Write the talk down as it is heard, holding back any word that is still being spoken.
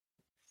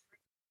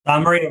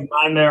Summary of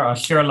Maimer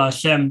Asher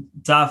Lashem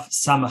Daf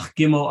Samach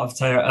Gimel of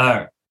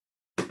Torah.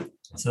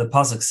 So the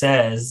pasuk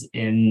says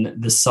in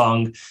the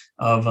song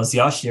of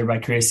Ozyashir by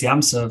Kriyas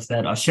Yamsuf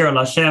that Asher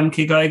Lashem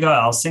Kigoigo,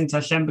 I'll sing to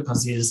Hashem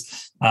because he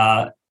is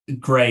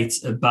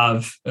great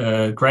above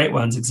great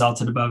ones,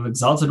 exalted above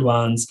exalted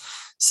ones.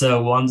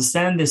 So we'll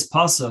understand this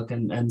pasuk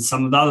and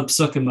some of the other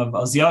psukim of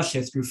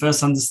Ozyashir through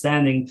first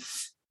understanding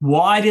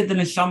why did the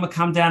neshama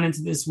come down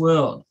into this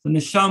world. The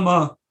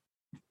neshama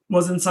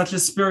was in such a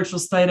spiritual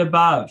state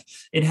above.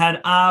 It had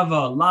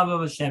ava, love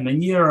of Hashem,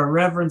 and yira,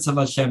 reverence of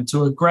Hashem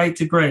to a great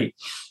degree,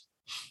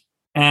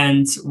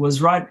 and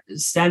was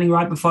standing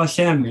right before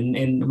Hashem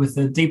in with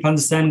a deep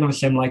understanding of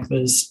Hashem, like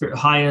the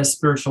higher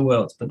spiritual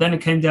world. But then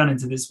it came down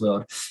into this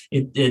world.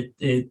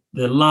 The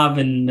love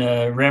and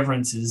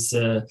reverence is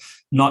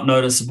not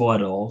noticeable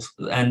at all,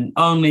 and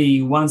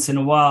only once in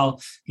a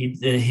while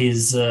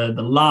the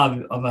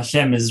love of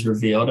Hashem is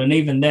revealed, and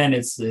even then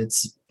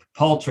it's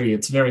paltry,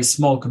 it's very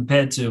small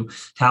compared to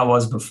how it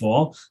was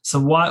before. So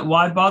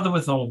why bother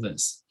with all of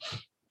this?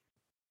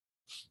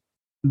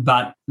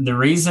 But the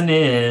reason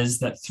is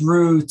that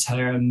through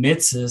Torah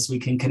mitzvahs, we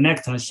can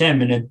connect to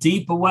Hashem in a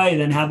deeper way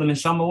than how the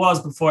neshama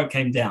was before it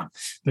came down.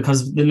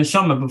 Because the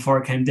neshama before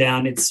it came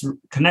down, its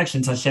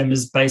connection to Hashem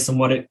is based on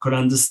what it could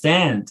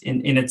understand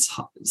in its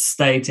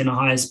state in a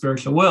higher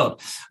spiritual world.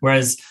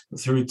 Whereas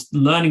through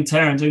learning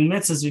Torah and doing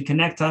mitzvahs, we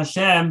connect to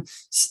Hashem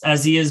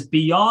as he is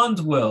beyond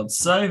world,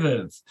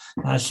 Sovev.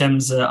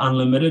 Hashem's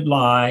unlimited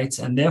light,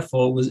 and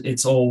therefore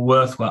it's all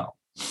worthwhile.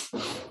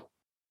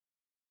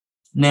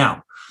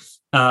 Now,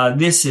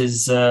 this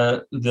is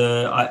the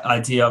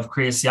idea of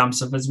Kriyas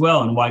Yamsuf as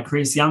well, and why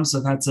Kriyas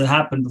Yamsuf had to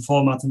happen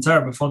before Matan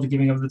Torah, before the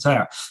giving of the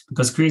Torah,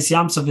 because Kriyas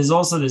Yamsuf is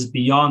also this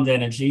beyond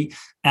energy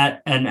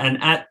at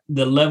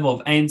the level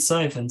of Ein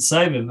Sof and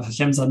Sovev,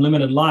 Hashem's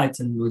unlimited light,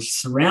 and which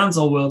surrounds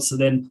all worlds. So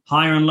then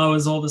higher and lower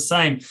is all the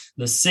same.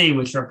 The sea,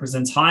 which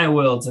represents higher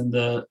worlds, and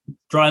the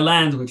dry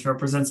land, which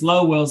represents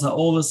low worlds, are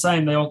all the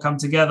same. They all come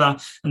together,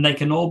 and they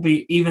can all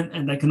be even,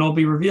 and they can all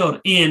be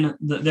revealed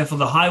therefore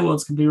the high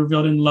worlds can be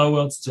revealed in low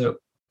worlds too.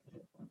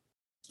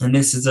 And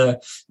this is a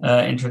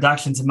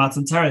introduction to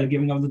Matan Torah, the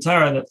giving of the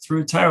Torah, that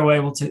through Torah we're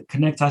able to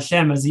connect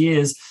Hashem as he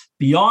is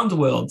beyond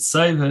worlds,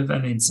 Sovev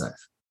and Ein Sof.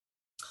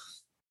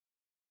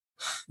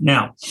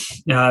 Now,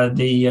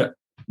 the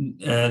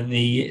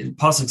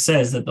pasuk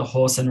says that the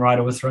horse and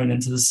rider were thrown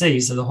into the sea.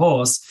 So the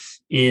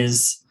horse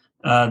is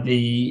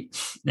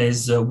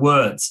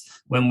words.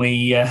 When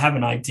we have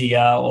an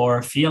idea or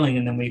a feeling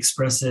and then we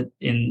express it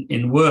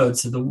in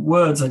words. So the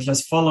words are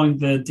just following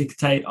the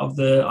dictate of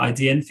the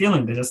idea and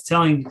feeling. They're just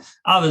telling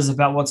others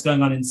about what's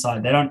going on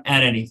inside. They don't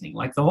add anything.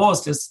 Like the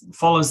horse just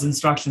follows the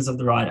instructions of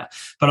the rider.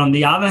 But on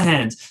the other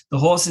hand, the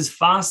horse is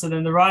faster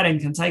than the rider and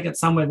can take it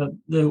somewhere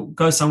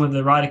go somewhere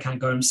the rider can't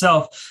go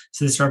himself.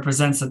 So this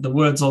represents that the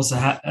words also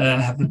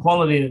have the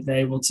quality that they're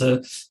able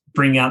to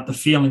bring out the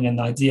feeling and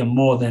the idea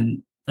more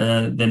than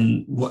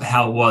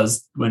how it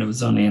was when it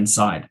was only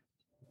inside.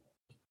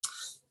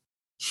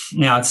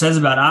 Now it says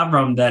about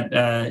Avram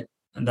that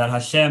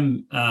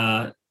Hashem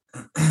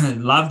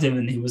loved him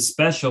and he was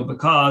special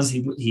because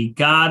he would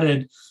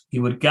guard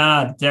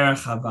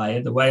derech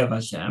havaya, the way of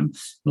Hashem.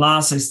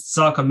 Last is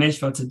tzedakah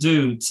mishpat, to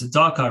do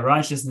tzedakah,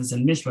 righteousness,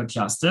 and mishpat,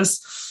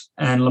 justice.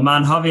 And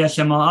Laman Havi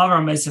Hashem al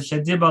Avram,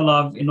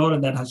 in order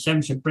that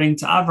Hashem should bring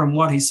to Avram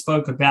what he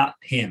spoke about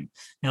him.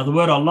 Now the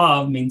word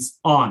alav means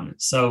on.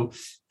 So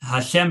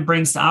Hashem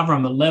brings to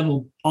Avram a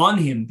level on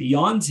him,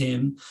 beyond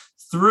him,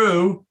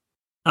 through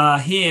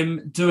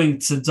him doing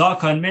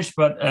tzedakah and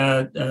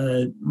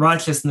mishpat,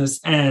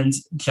 righteousness and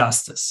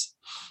justice.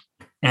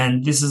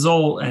 And this is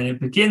all, and it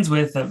begins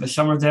with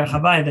v'shamar derech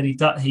havaya, that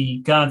he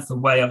guards the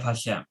way of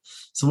Hashem.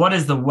 So what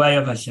is the way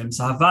of Hashem?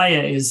 So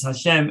havaya is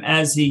Hashem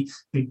as he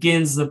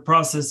begins the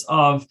process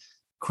of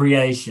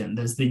creation.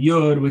 There's the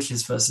yud, which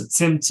is first a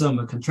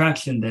tzimtzum, a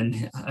contraction,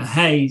 then a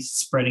hey,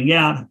 spreading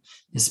out,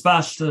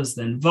 hispashtus,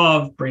 then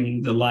vav,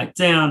 bringing the light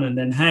down, and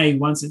then hey,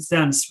 once it's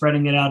down,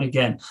 spreading it out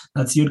again.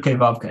 That's yud ke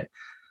vav ke.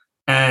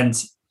 And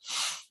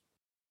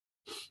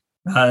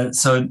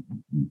so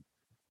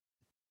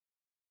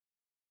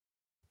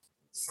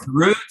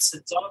through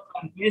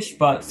tzedakah and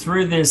mishpat,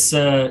 through this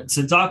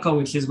tzedakah,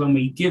 which is when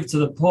we give to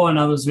the poor, in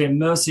other words, we have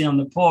mercy on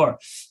the poor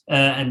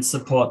and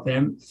support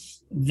them.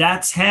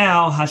 That's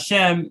how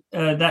Hashem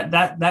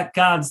that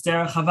guards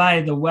derech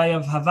havaya, the way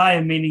of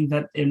havaya, meaning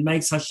that it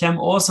makes Hashem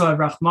also have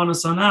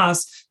rachmanus on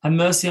us, have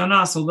mercy on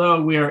us,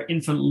 although we are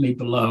infinitely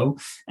below,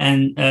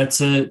 and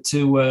to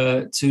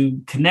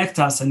connect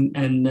us and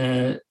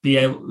be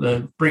able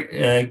to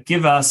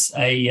give us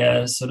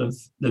a sort of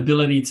the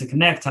ability to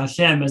connect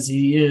Hashem as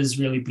he is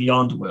really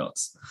beyond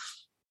worlds.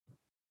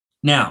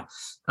 Now,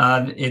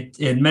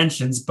 it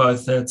mentions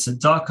both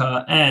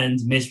tzedakah and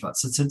mishpat.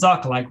 So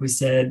tzedakah, like we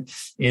said,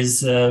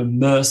 is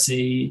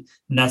mercy,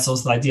 and that's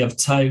also the idea of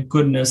tov,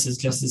 goodness, is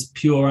just this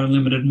pure,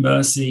 unlimited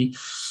mercy.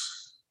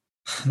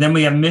 Then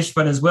we have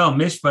mishpat as well.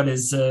 Mishpat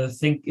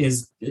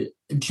is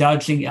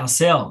judging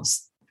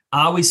ourselves.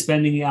 are we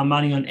spending our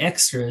money on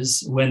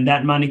extras when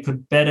that money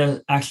could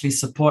better actually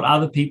support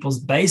other people's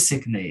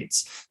basic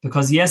needs?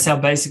 Because yes, our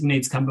basic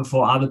needs come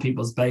before other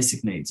people's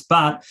basic needs,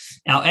 but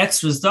our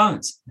extras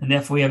don't. And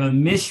therefore we have a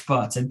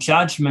mishpat, a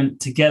judgment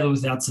together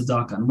with our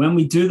tzedakah. And when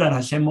we do that,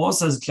 Hashem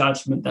also has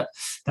judgment that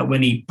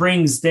when he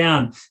brings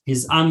down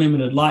his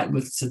unlimited light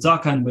with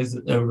tzedakah and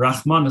with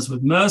rahmanas,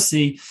 with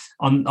mercy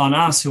on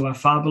us who are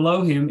far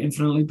below him,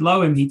 infinitely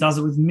below him, he does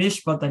it with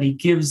mishpat, that he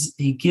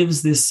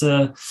gives this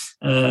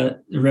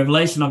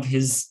revelation of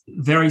his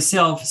very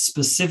self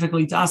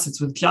specifically to us.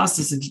 It's with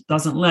justice. It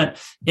doesn't let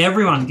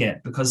everyone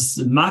get, because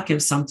the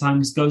makiv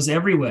sometimes goes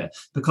everywhere,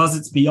 because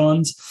it's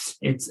beyond,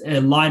 it's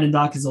light and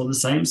dark is all the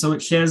same, so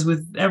it shares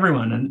with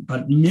everyone.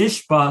 But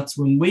mishpat,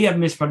 when we have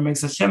mishpat, it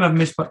makes Hashem have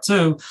mishpat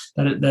too,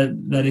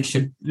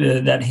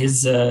 that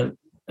his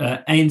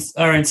Ein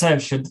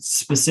Sof should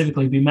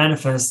specifically be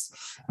manifest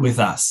with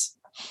us.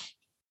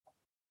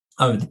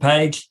 Over the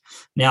page.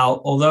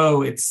 Now,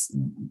 although it's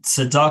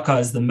tzedakah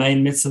is the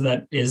main mitzvah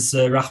that is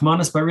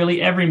Rahmanas, but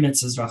really every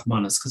mitzvah is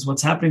Rahmanas, because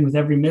what's happening with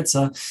every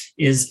mitzvah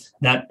is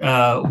that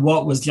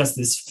what was just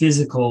this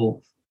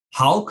physical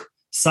hulk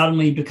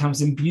suddenly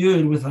becomes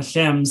imbued with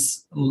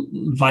Hashem's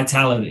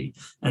vitality,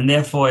 and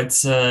therefore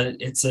it's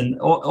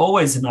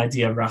always an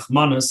idea of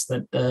Rahmanas,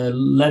 that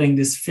letting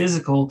this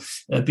physical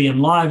be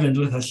enlivened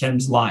with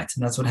Hashem's light,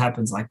 and that's what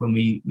happens. Like when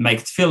we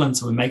make tefillin,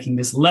 so we're making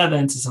this leather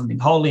into something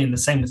holy, and the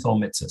same with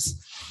all mitzvahs.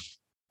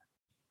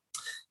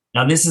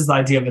 Now, this is the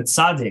idea of a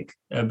tzaddik,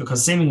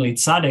 because seemingly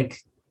tzaddik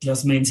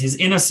just means he's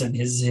innocent,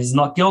 he's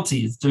not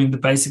guilty, he's doing the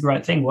basic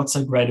right thing. What's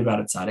so great about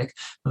a tzaddik?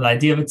 But the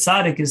idea of a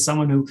tzaddik is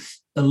someone who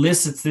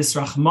elicits this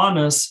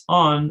rahmanas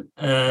on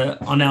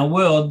our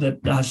world, that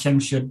Hashem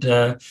should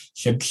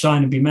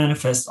shine and be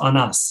manifest on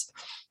us.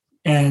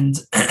 And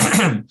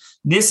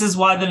this is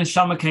why the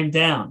neshama came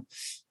down.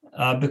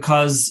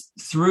 Because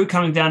through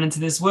coming down into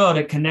this world,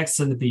 it connects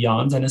to the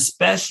beyond, and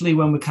especially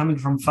when we're coming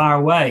from far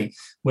away,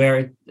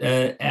 where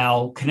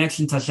our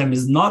connection to Hashem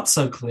is not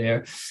so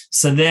clear.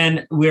 So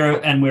then we're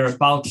a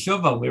Baal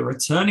Tshuva, we're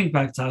returning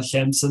back to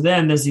Hashem. So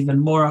then there's even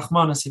more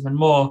Rahmanas, even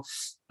more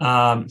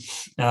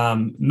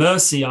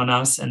mercy on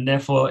us, and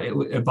therefore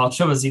a Baal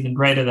Tshuva is even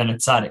greater than a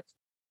tzaddik.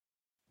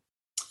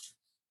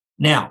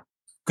 Now,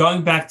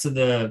 going back to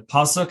the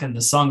pasuk and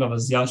the song of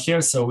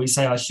Yashir, so we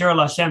say Ashir al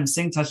Hashem,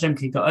 sing to Hashem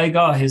ki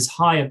ka'ega, his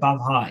high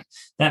above high.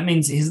 That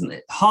means his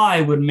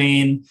high would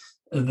mean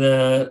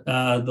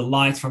the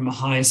light from a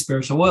higher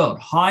spiritual world.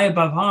 High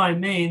above high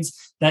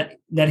means that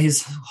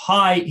his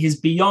high, his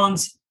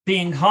beyond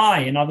being high.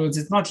 In other words,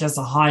 it's not just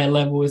a higher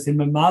level within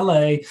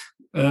Mamale,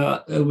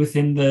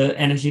 within the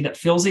energy that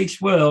fills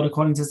each world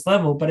according to its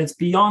level, but it's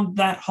beyond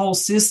that whole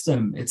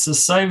system. It's a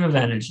save of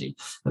energy,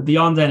 a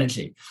beyond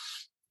energy.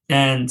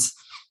 And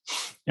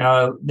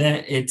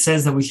then it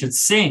says that we should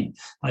sing.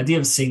 The idea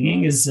of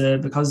singing is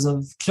because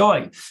of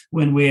joy.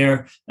 When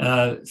we're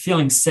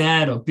feeling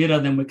sad or bitter,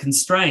 then we're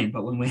constrained.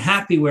 But when we're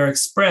happy, we're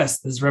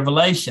expressed. There's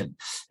revelation.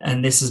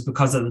 And this is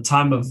because at the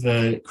time of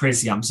the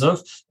Kriyas Yam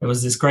Suf, there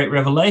was this great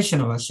revelation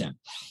of Hashem.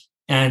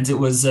 And it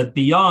was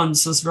beyond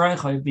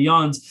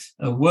beyond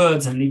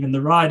words, and even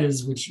the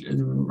writers, which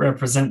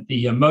represent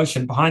the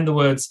emotion behind the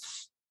words.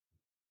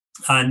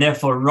 And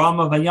therefore,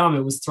 Rama Vayam,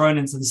 it was thrown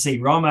into the sea.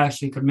 Rama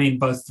actually could mean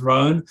both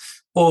thrown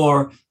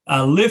or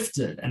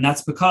lifted. And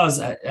that's because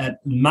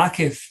at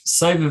Makif,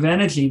 save of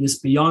energy, this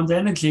beyond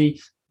energy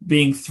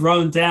being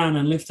thrown down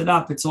and lifted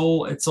up, it's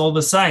all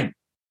the same.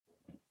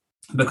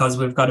 Because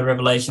we've got a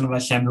revelation of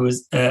Hashem who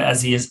is,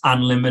 as he is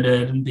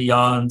unlimited and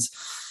beyond.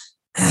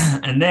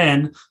 And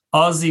then,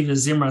 Ozi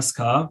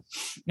v'zimraska,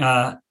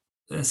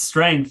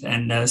 strength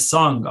and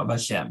song of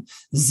Hashem.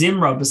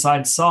 Zimra,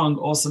 besides song,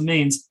 also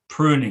means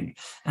pruning.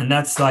 And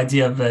that's the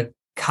idea of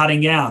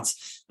cutting out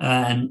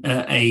and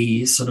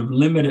a sort of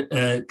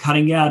limited,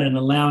 cutting out and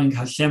allowing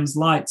Hashem's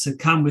light to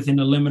come within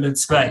a limited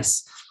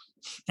space.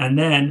 And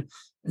then,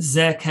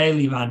 Zeh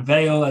Keli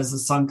Vanveo, as the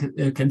song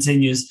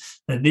continues,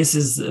 that this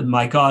is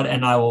my God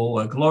and I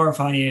will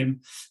glorify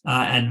him.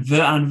 And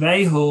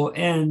Ve'anvehu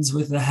ends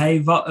with the Hey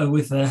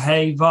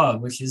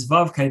Vav, which is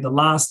Vavke, the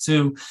last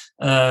two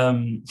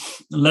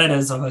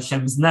letters of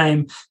Hashem's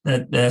name.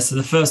 So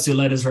the first two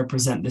letters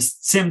represent this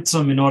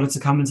symptom in order to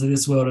come into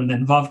this world, and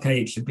then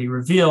Vavke, it should be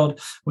revealed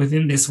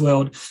within this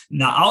world.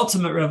 And the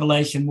ultimate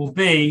revelation will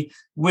be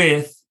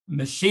with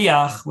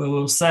Mashiach, where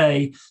we'll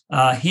say,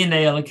 Hine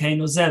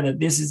Elokeinu Zeh, that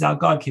this is our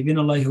God, Kivin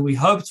Eloi, who we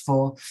hoped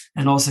for,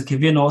 and also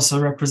Kivin also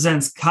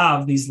represents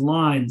Kav, these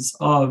lines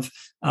of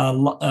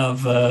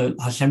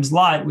Hashem's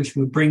light, which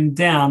we bring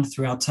down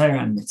through our Torah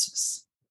and Mitzvahs.